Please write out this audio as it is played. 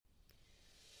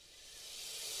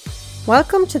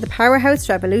Welcome to the Powerhouse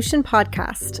Revolution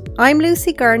podcast. I'm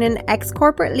Lucy Gernon,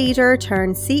 ex-corporate leader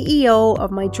turned CEO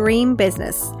of my dream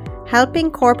business,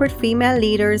 helping corporate female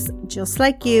leaders just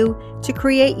like you to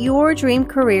create your dream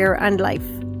career and life.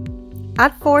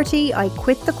 At 40, I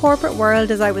quit the corporate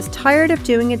world as I was tired of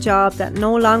doing a job that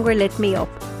no longer lit me up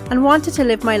and wanted to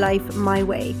live my life my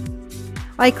way.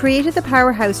 I created the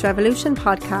Powerhouse Revolution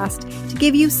podcast to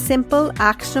give you simple,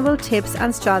 actionable tips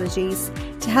and strategies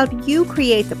to help you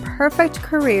create the perfect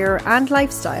career and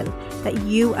lifestyle that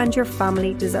you and your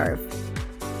family deserve.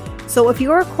 So if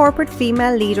you're a corporate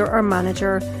female leader or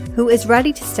manager who is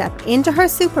ready to step into her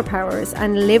superpowers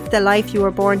and live the life you were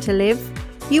born to live,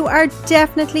 you are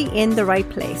definitely in the right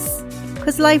place,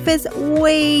 because life is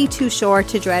way too short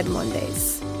to dread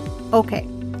Mondays. Okay,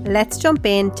 let's jump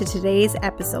into today's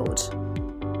episode.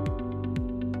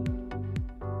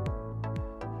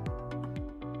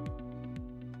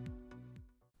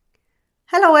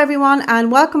 Hello everyone, and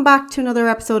welcome back to another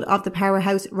episode of the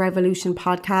Powerhouse Revolution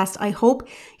podcast. I hope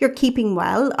you're keeping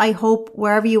well. I hope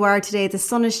wherever you are today, the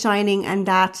sun is shining and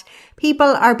that people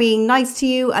are being nice to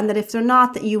you, and that if they're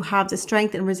not, that you have the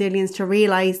strength and resilience to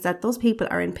realize that those people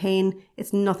are in pain.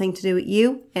 It's nothing to do with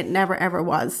you. It never ever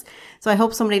was. So I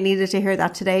hope somebody needed to hear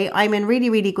that today. I'm in really,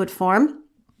 really good form.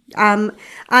 And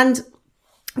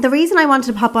the reason I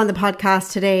wanted to pop on the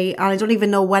podcast today, and I don't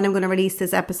even know when I'm going to release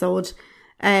this episode,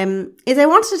 is I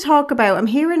wanted to talk about, I'm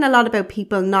hearing a lot about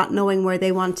people not knowing where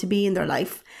they want to be in their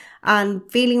life and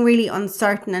feeling really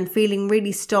uncertain and feeling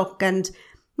really stuck and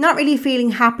not really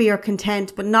feeling happy or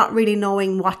content, but not really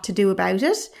knowing what to do about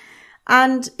it.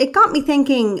 And it got me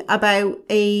thinking about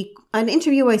an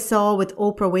interview I saw with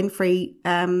Oprah Winfrey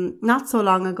not so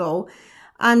long ago.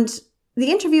 And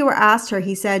the interviewer asked her,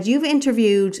 he said, "You've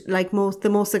interviewed like the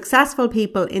most successful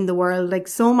people in the world, like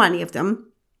so many of them."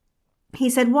 He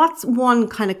said, "What's one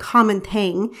kind of common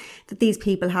thing that these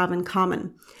people have in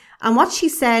common?" And what she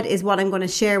said is what I'm going to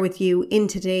share with you in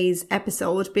today's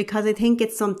episode, because I think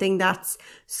it's something that's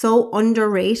so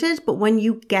underrated. But when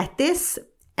you get this,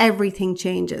 everything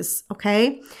changes.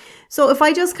 Okay. So if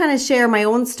I just kind of share my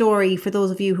own story for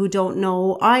those of you who don't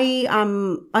know, I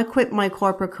quit my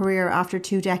corporate career after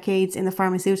 2 decades in the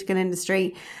pharmaceutical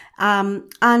industry.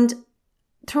 And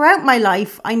throughout my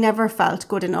life, I never felt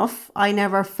good enough. I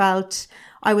never felt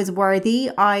I was worthy.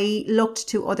 I looked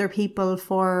to other people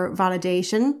for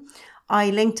validation. I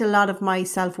linked a lot of my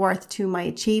self-worth to my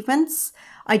achievements.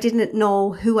 I didn't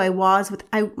know who I was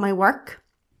without my work.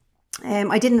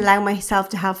 I didn't allow myself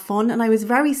to have fun. And I was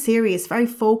very serious, very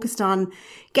focused on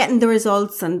getting the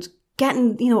results and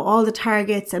getting, all the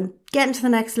targets and getting to the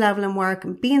next level in work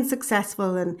and being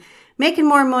successful and making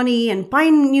more money and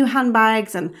buying new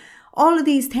handbags and all of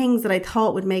these things that I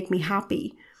thought would make me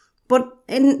happy. But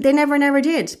they never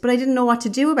did. But I didn't know what to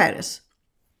do about it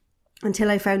until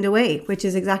I found a way, which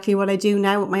is exactly what I do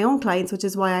now with my own clients, which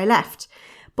is why I left.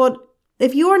 But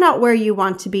if you're not where you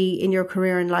want to be in your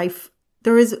career and life,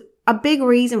 there is a big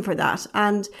reason for that.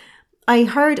 And I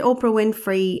heard Oprah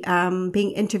Winfrey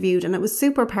being interviewed, and it was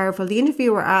super powerful. The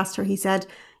interviewer asked her, he said,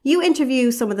 "You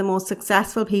interview some of the most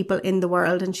successful people in the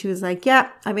world." And she was like, "Yeah,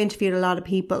 I've interviewed a lot of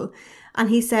people." And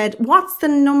he said, "What's the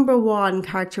number one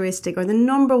characteristic or the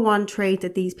number one trait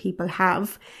that these people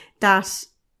have that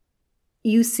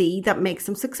you see that makes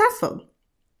them successful?"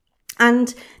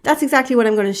 And that's exactly what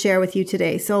I'm going to share with you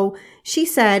today. So she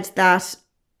said that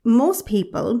most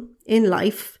people in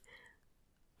life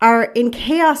are in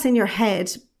chaos in your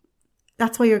head.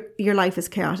 That's why your life is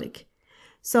chaotic.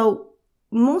 So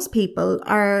most people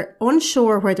are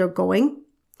unsure where they're going.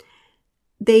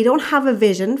 They don't have a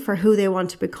vision for who they want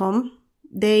to become.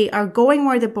 They are going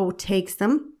where the boat takes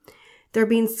them. They're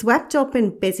being swept up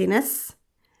in busyness.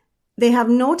 They have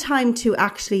no time to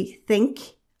actually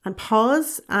think and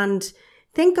pause and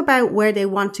think about where they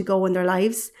want to go in their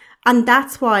lives. And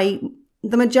that's why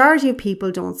the majority of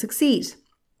people don't succeed.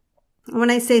 When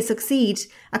I say succeed,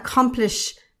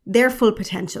 accomplish their full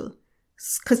potential.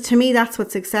 Because to me, that's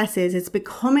what success is. It's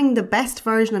becoming the best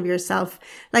version of yourself.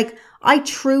 Like, I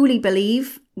truly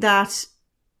believe that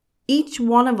each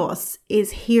one of us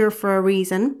is here for a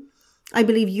reason. I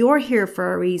believe you're here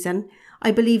for a reason.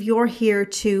 I believe you're here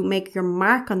to make your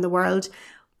mark on the world.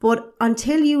 But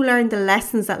until you learn the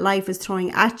lessons that life is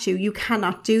throwing at you, you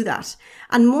cannot do that.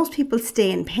 And most people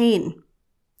stay in pain.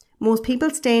 Most people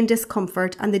stay in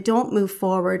discomfort and they don't move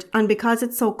forward. And because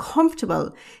it's so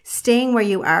comfortable staying where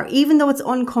you are, even though it's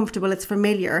uncomfortable, it's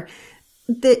familiar,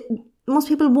 most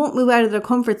people won't move out of their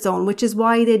comfort zone, which is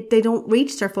why they don't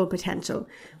reach their full potential.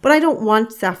 But I don't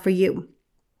want that for you.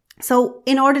 So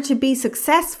in order to be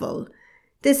successful,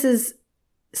 this is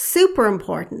super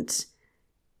important.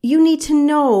 you need to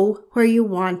know where you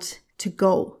want to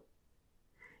go.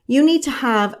 You need to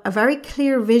have a very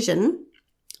clear vision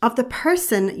of the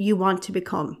person you want to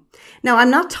become. Now,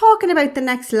 I'm not talking about the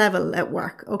next level at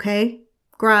work, okay?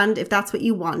 Grand, if that's what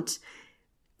you want.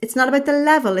 It's not about the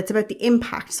level, it's about the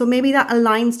impact. So maybe that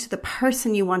aligns to the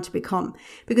person you want to become.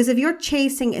 Because if you're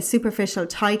chasing a superficial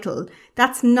title,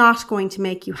 that's not going to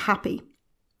make you happy.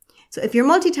 So if you're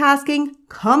multitasking,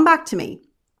 come back to me.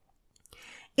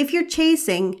 If you're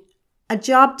chasing a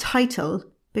job title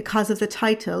because of the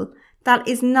title, that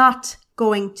is not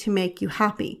going to make you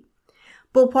happy.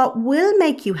 But what will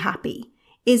make you happy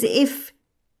is if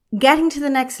getting to the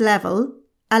next level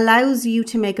allows you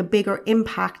to make a bigger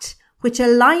impact, which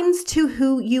aligns to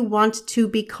who you want to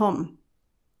become.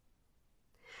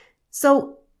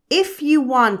 So if you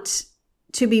want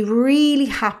to be really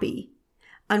happy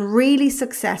and really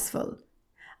successful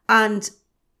and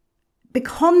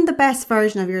become the best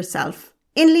version of yourself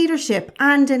in leadership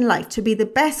and in life, to be the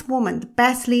best woman, the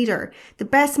best leader, the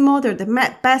best mother,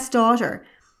 the best daughter,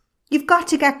 you've got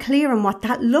to get clear on what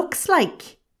that looks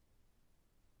like.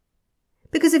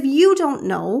 Because if you don't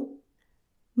know,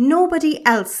 nobody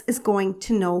else is going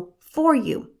to know for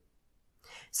you.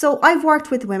 So I've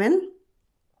worked with women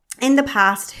in the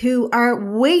past who are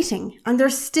waiting, and they're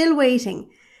still waiting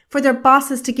for their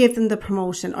bosses to give them the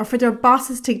promotion or for their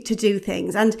bosses to do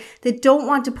things, and they don't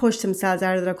want to push themselves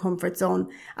out of their comfort zone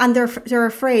and they're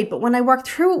afraid. But when I work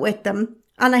through it with them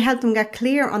and I help them get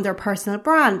clear on their personal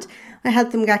brand, I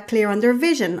help them get clear on their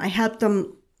vision, I help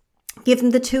them give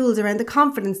them the tools around the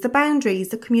confidence, the boundaries,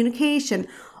 the communication,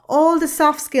 all the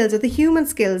soft skills or the human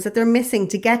skills that they're missing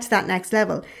to get to that next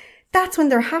level. That's when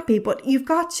they're happy, but you've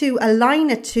got to align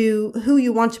it to who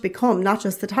you want to become, not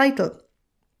just the title.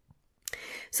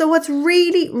 So what's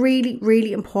really, really,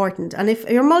 really important, and if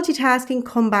you're multitasking,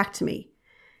 come back to me.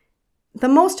 The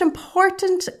most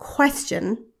important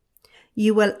question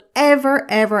you will ever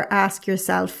ask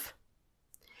yourself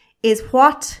is,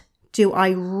 what do I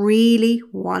really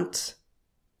want?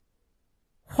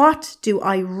 What do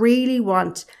I really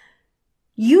want?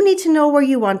 You need to know where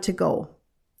you want to go.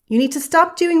 You need to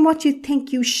stop doing what you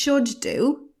think you should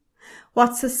do,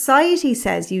 what society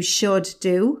says you should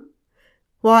do,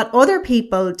 what other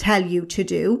people tell you to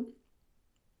do.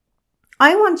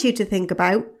 I want you to think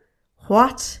about,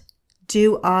 what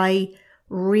do I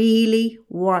really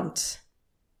want?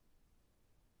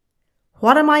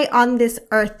 What am I on this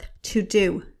earth to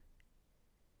do?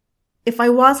 If I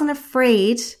wasn't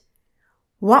afraid,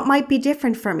 what might be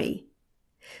different for me?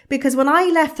 Because when I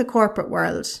left the corporate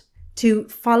world to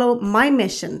follow my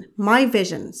mission, my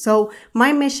vision. So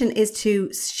my mission is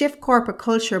to shift corporate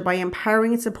culture by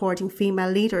empowering and supporting female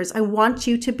leaders. I want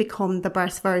you to become the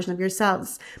best version of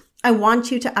yourselves. I want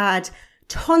you to add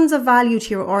tons of value to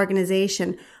your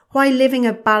organization while living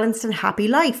a balanced and happy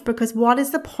life. Because what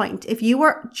is the point if you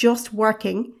are just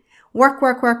working, work,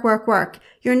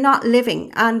 you're not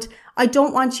living. And I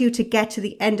don't want you to get to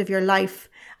the end of your life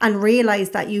and realize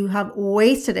that you have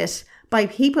wasted it by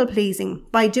people pleasing,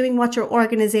 by doing what your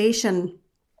organization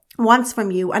wants from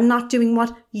you and not doing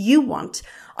what you want.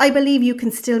 I believe you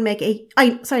can still make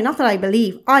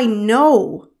I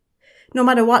know no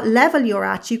matter what level you're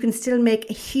at, you can still make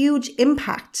a huge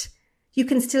impact. You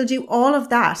can still do all of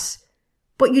that,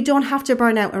 but you don't have to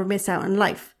burn out or miss out on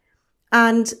life.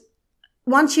 And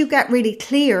once you get really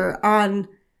clear on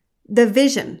the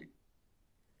vision,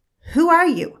 who are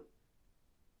you?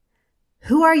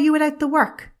 Who are you without the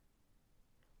work?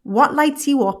 What lights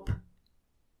you up?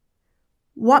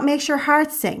 What makes your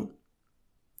heart sing?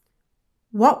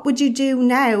 What would you do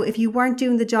now if you weren't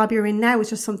doing the job you're in now?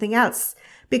 It's just something else.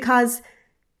 Because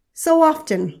so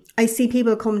often I see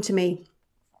people come to me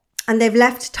and they've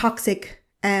left toxic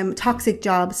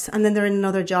jobs, and then they're in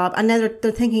another job, and now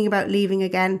they're thinking about leaving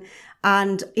again.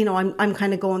 And, you know, I'm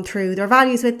kind of going through their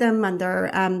values with them and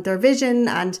their vision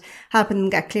and helping them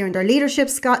get clear in their leadership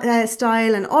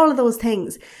style and all of those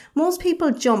things. Most people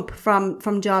jump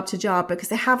from job to job because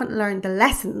they haven't learned the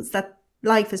lessons that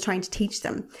life is trying to teach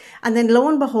them. And then lo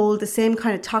and behold, the same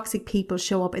kind of toxic people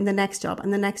show up in the next job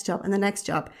and the next job and the next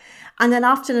job. And then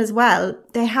often as well,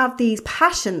 they have these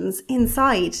passions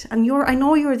inside, and I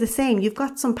know you're the same. You've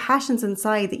got some passions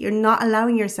inside that you're not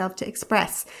allowing yourself to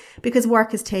express because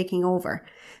work is taking over.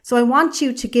 So I want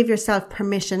you to give yourself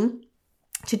permission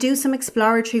to do some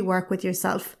exploratory work with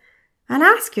yourself and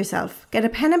ask yourself, get a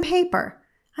pen and paper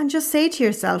and just say to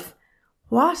yourself,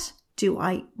 what do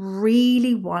I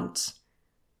really want?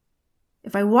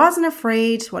 If I wasn't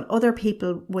afraid what other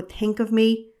people would think of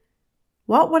me,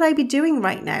 what would I be doing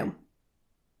right now?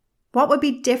 What would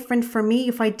be different for me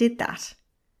if I did that?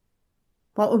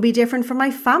 What would be different for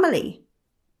my family?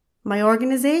 my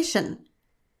organization.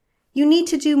 You need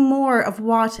to do more of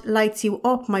what lights you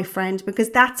up, my friend, because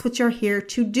that's what you're here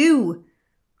to do.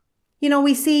 You know,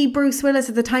 we see Bruce Willis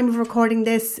at the time of recording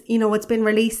this, you know, it's been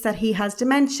released that he has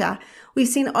dementia. We've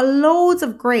seen loads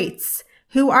of greats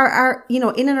who are, you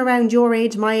know, in and around your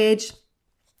age, my age,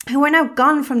 who are now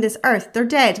gone from this earth. They're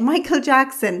dead. Michael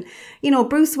Jackson, you know,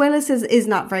 Bruce Willis is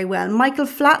not very well. Michael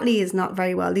Flatley is not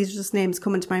very well. These are just names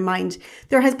coming to my mind.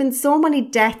 There has been so many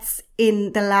deaths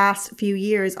in the last few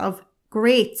years of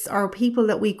greats or people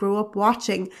that we grew up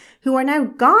watching who are now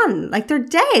gone. Like they're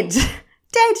dead.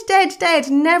 Dead,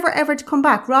 never ever to come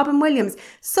back. Robin Williams.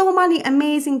 So many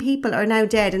amazing people are now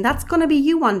dead, and that's going to be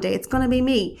you one day. It's going to be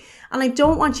me. And I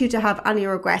don't want you to have any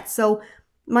regrets. So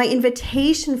my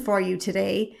invitation for you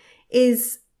today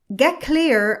is get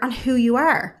clear on who you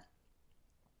are.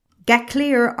 Get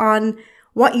clear on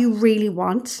what you really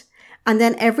want. And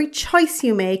then every choice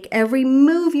you make, every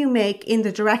move you make in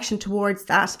the direction towards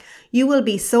that, you will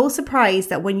be so surprised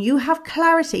that when you have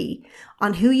clarity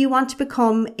on who you want to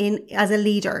become as a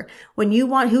leader, who you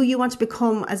want to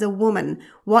become as a woman,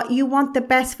 what you want the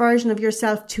best version of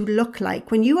yourself to look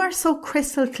like, when you are so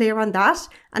crystal clear on that,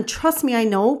 and trust me, I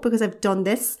know because I've done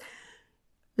this,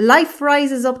 life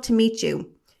rises up to meet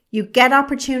you. You get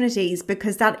opportunities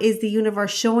because that is the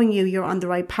universe showing you you're on the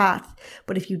right path.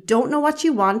 But if you don't know what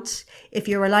you want, if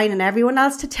you're relying on everyone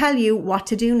else to tell you what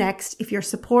to do next, if you're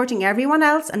supporting everyone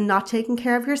else and not taking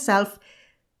care of yourself,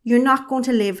 you're not going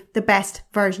to live the best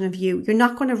version of you. You're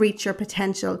not going to reach your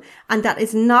potential. And that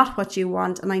is not what you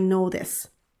want. And I know this.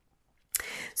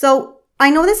 So I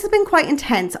know this has been quite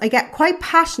intense. I get quite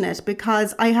passionate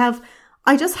because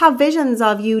I just have visions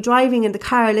of you driving in the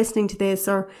car listening to this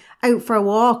or out for a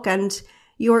walk, and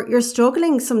you're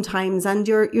struggling sometimes and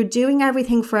you're doing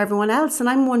everything for everyone else. And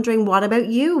I'm wondering, what about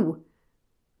you?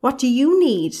 What do you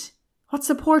need? What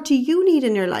support do you need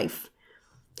in your life?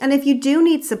 And if you do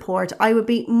need support, I would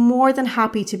be more than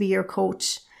happy to be your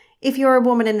coach. If you're a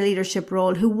woman in a leadership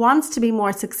role who wants to be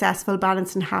more successful,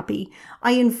 balanced and happy,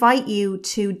 I invite you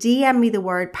to DM me the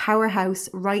word powerhouse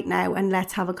right now and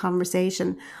let's have a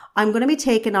conversation. I'm going to be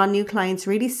taking on new clients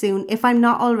really soon. If I'm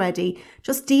not already,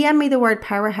 just DM me the word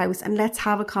powerhouse and let's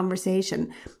have a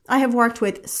conversation. I have worked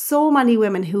with so many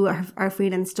women who are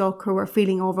feeling stuck, who are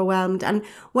feeling overwhelmed. And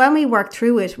when we work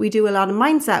through it, we do a lot of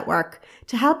mindset work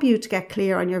to help you to get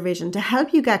clear on your vision, to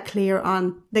help you get clear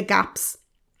on the gaps.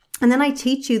 And then I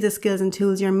teach you the skills and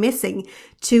tools you're missing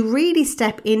to really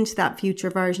step into that future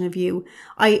version of you.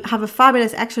 I have a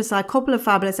couple of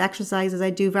fabulous exercises I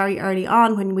do very early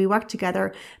on when we work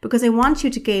together because I want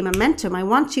you to gain momentum. I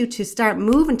want you to start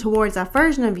moving towards that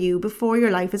version of you before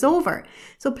your life is over.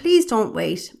 So please don't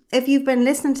wait. If you've been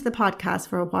listening to the podcast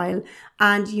for a while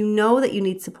and you know that you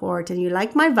need support and you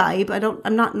like my vibe,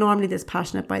 I'm not normally this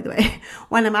passionate, by the way.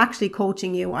 When I'm actually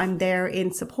coaching you, I'm there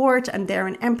in support, I'm there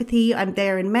in empathy, I'm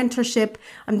there in mentorship,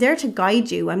 I'm there to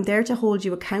guide you, I'm there to hold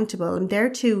you accountable, I'm there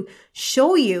to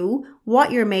show you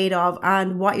what you're made of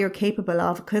and what you're capable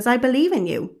of because I believe in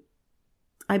you.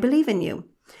 I believe in you.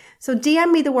 So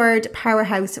DM me the word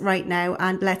powerhouse right now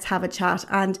and let's have a chat.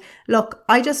 And look,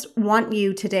 I just want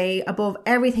you today, above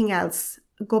everything else,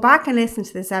 go back and listen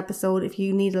to this episode if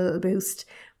you need a little boost.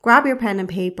 Grab your pen and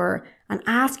paper and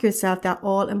ask yourself that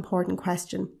all important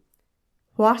question.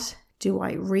 What do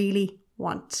I really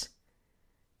want?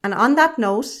 And on that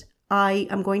note, I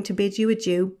am going to bid you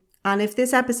adieu. And if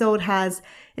this episode has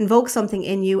invoked something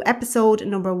in you, episode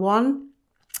number 1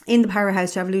 in the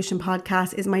Powerhouse Revolution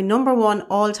podcast is my number 1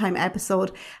 all-time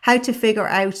episode, how to figure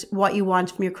out what you want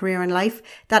from your career and life.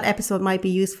 That episode might be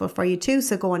useful for you too,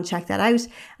 so go and check that out.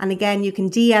 And again, you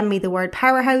can DM me the word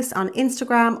powerhouse on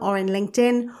Instagram or in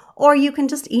LinkedIn, or you can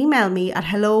just email me at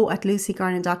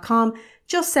hello@lucygarnon.com.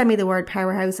 Just send me the word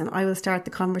powerhouse and I will start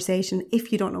the conversation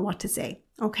if you don't know what to say.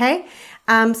 Okay?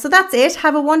 So that's it.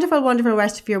 Have a wonderful, wonderful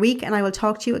rest of your week and I will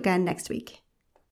talk to you again next week.